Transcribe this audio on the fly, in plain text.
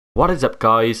What is up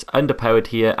guys, Underpowered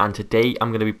here, and today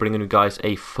I'm going to be bringing you guys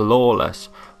a flawless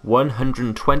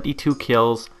 122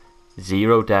 kills,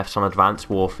 0 deaths on Advanced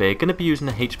Warfare. Going to be using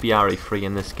the HBRA3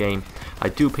 in this game. I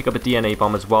do pick up a DNA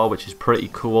bomb as well, which is pretty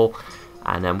cool.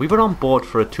 And we were on board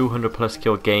for a 200 plus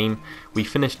kill game. We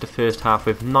finished the first half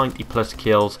with 90 plus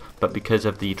kills, but because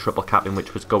of the triple capping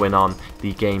which was going on,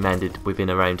 the game ended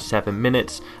within around 7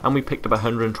 minutes, and we picked up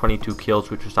 122 kills,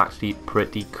 which was actually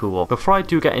pretty cool. Before I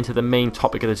do get into the main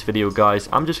topic of this video guys,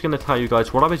 I'm just going to tell you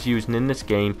guys what I was using in this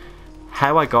game,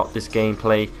 how I got this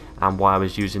gameplay, and why I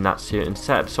was using that certain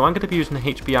setup. So I'm going to be using the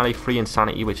HBRA3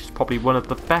 Insanity, which is probably one of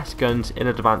the best guns in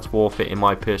Advanced Warfare in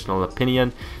my personal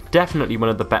opinion. Definitely one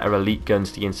of the better elite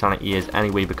guns the Insanity is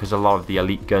anyway, because a lot of the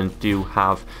elite guns do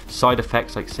have side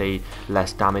effects like say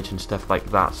less damage and stuff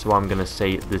like that. So I'm going to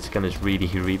say this gun is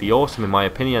really awesome in my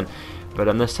opinion.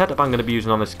 But the setup I'm going to be using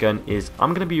on this gun is I'm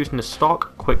going to be using the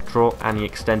stock, quick draw and the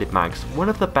extended mags. One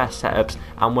of the best setups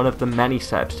and one of the many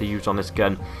setups to use on this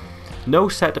gun. No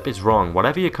setup is wrong.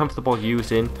 Whatever you're comfortable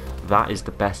using, that is the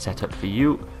best setup for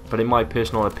you. But in my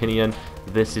personal opinion,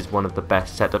 this is one of the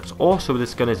best setups. Also,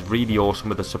 this gun is really awesome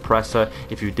with a suppressor.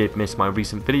 If you did miss my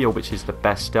recent video, which is the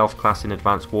best stealth class in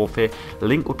Advanced Warfare,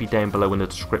 link will be down below in the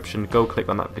description. Go click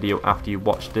on that video after you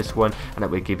watch this one, and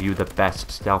it will give you the best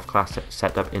stealth class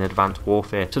setup in Advanced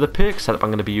Warfare. So the perk setup I'm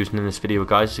going to be using in this video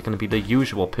guys is going to be the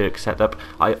usual perk setup.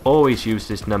 I always use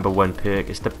this #1 perk.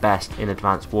 It's the best in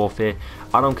Advanced Warfare.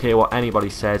 I don't care what anybody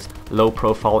says, low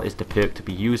profile is the perk to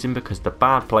be using, because the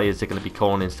bad players are going to be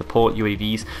calling in support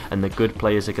UAVs and the good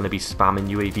players are going to be spamming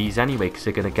UAVs anyway, because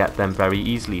they're going to get them very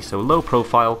easily. So low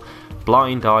profile,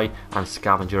 blind eye and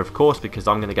scavenger of course, because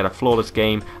I'm going to get a flawless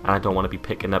game and I don't want to be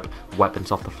picking up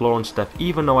weapons off the floor and stuff.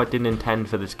 Even though I didn't intend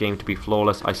for this game to be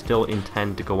flawless, I still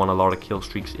intend to go on a lot of kill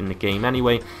streaks in the game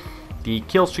anyway. The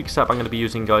kill streak setup I'm going to be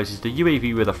using guys is the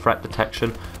UAV with a threat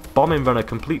detection, bombing runner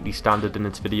completely standard in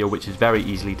this video, which is very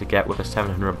easily to get with a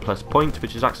 700 plus points,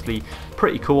 which is actually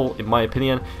pretty cool in my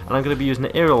opinion. And I'm going to be using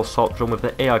the aerial assault drone with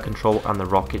the AI control and the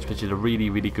rockets, which is a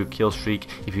really good kill streak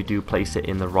if you do place it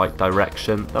in the right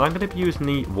direction. Then I'm going to be using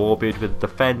the warbird with the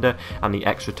defender and the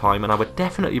extra time, and I would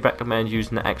definitely recommend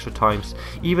using the extra times.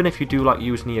 Even if you do like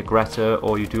using the aggressor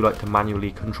or you do like to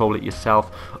manually control it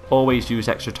yourself, always use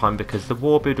extra time, because the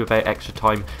warbird without extra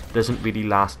time doesn't really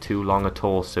last too long at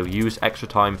all. So use extra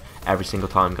time every single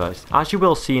time guys. As you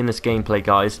will see in this gameplay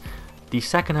guys, the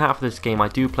second half of this game I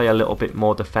do play a little bit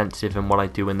more defensive than what I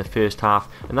do in the first half,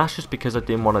 and that's just because I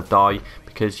didn't want to die,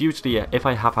 because usually if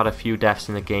I have had a few deaths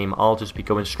in the game, I'll just be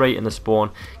going straight in the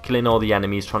spawn, killing all the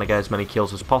enemies, trying to get as many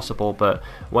kills as possible. But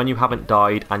when you haven't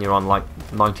died and you're on like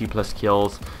 90 plus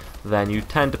kills, then you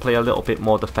tend to play a little bit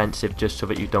more defensive just so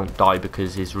that you don't die,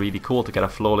 because it's really cool to get a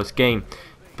flawless game.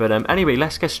 But anyway,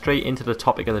 let's get straight into the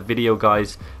topic of the video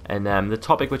guys, and the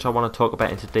topic which I want to talk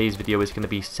about in today's video is going to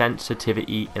be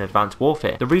sensitivity in Advanced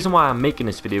Warfare. The reason why I'm making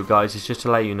this video guys is just to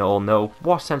let you all know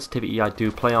what sensitivity I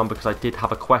do play on, because I did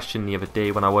have a question the other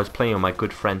day when I was playing with my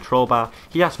good friend Trollbar.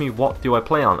 He asked me what do I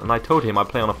play on, and I told him I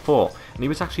play on a 4, and he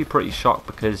was actually pretty shocked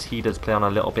because he does play on a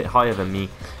little bit higher than me,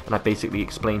 and I basically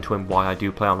explained to him why I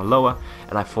do play on a lower,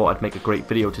 and I thought I'd make a great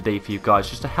video today for you guys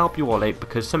just to help you all out,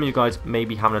 because some of you guys may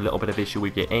be having a little bit of issue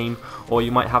with your aim, or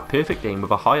you might have perfect aim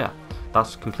with a higher.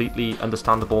 That's completely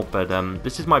understandable, but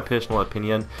this is my personal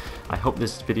opinion. I hope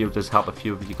this video does help a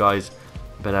few of you guys.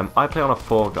 But I play on a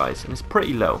 4 guys, and it's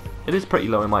pretty low. It is pretty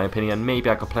low in my opinion. Maybe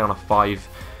I could play on a 5,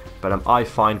 but I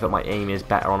find that my aim is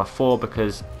better on a 4,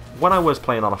 because when I was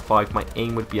playing on a 5, my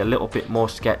aim would be a little bit more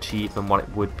sketchy than what it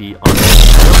would be on a 4.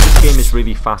 This game is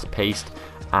really fast paced,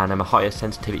 and a higher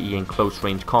sensitivity in close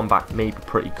range combat may be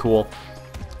pretty cool.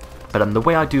 But the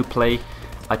way I do play,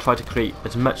 I try to create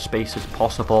as much space as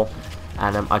possible,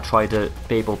 and I try to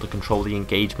be able to control the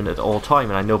engagement at all time.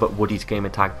 And I know that Woody's game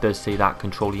attack does say that,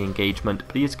 control the engagement,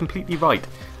 but he is completely right.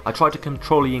 I try to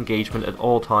control the engagement at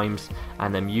all times,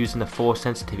 and using the 4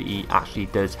 sensitivity actually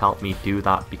does help me do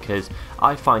that, because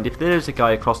I find if there is a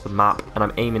guy across the map and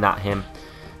I'm aiming at him,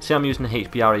 say I'm using the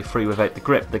HBRA3 without the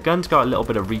grip, the gun's got a little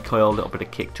bit of recoil, a little bit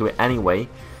of kick to it anyway,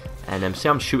 and say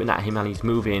I'm shooting at him and he's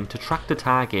moving, to track the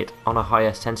target on a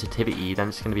higher sensitivity, then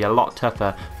it's going to be a lot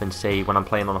tougher than say when I'm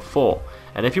playing on a 4.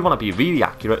 And if you want to be really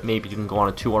accurate, maybe you can go on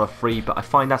a 2 or a 3, but I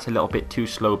find that's a little bit too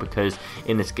slow, because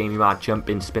in this game you are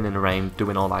jumping, spinning around,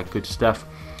 doing all that good stuff.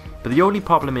 But the only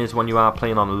problem is when you are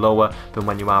playing on a lower than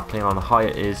when you are playing on a higher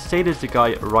is, say there's a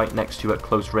guy right next to you at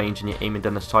close range and you're aiming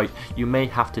down the sight, you may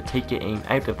have to take your aim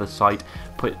out of the sight,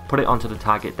 put it onto the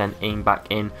target, then aim back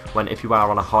in, when if you are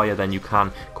on a higher then you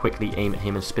can quickly aim at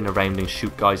him and spin around and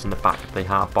shoot guys in the back if they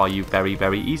have by you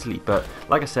very easily. But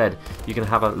like I said, you can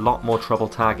have a lot more trouble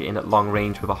targeting at long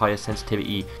range with a higher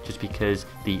sensitivity just because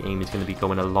the aim is going to be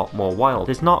going a lot more wild.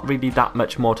 There's not really that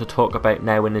much more to talk about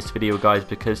now in this video, guys,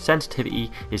 because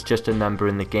sensitivity is just a number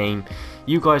in the game.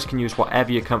 You guys can use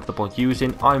whatever you're comfortable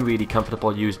using. I'm really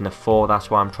comfortable using the 4, that's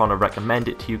why I'm trying to recommend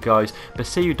it to you guys. But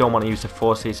say you don't want to use the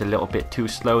 4, say it's a little bit too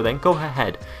slow, then go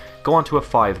ahead, go on to a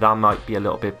 5, that might be a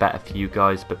little bit better for you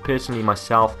guys. But personally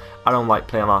myself, I don't like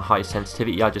playing on high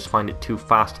sensitivity, I just find it too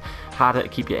fast, harder to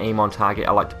keep your aim on target.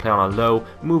 I like to play on a low,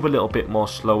 move a little bit more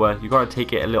slower. You got to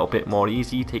take it a little bit more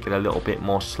easy, take it a little bit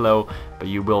more slow, but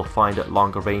you will find at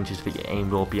longer ranges that your aim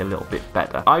will be a little bit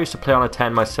better. I used to play on a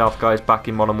 10 myself, guys, back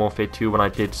in Modern Warfare 2 when I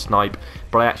did snipe,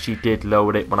 but I actually did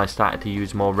lower it when I started to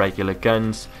use more regular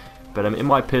guns. But in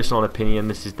my personal opinion,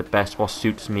 this is the best what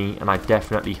suits me, and I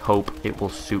definitely hope it will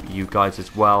suit you guys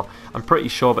as well. I'm pretty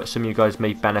sure that some of you guys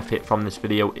may benefit from this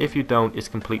video. If you don't, it's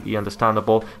completely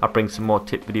understandable. I'll bring some more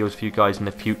tip videos for you guys in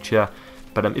the future.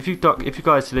 But if you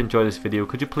guys did enjoy this video,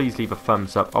 could you please leave a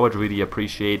thumbs up? I would really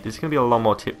appreciate it. There's going to be a lot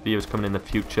more tip videos coming in the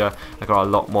future. I got a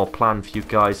lot more planned for you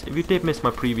guys. If you did miss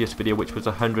my previous video, which was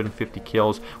 150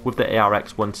 kills with the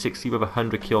ARX 160 with a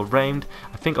 100 kill round,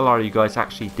 I think a lot of you guys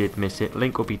actually did miss it.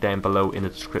 Link will be down below in the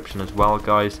description as well,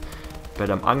 guys. But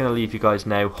I'm going to leave you guys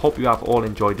now. Hope you have all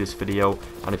enjoyed this video,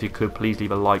 and if you could please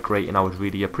leave a like rating, I would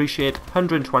really appreciate.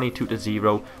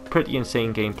 122-0, pretty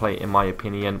insane gameplay in my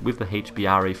opinion with the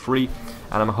HBRA free,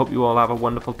 and I hope you all have a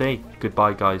wonderful day.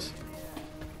 Goodbye, guys.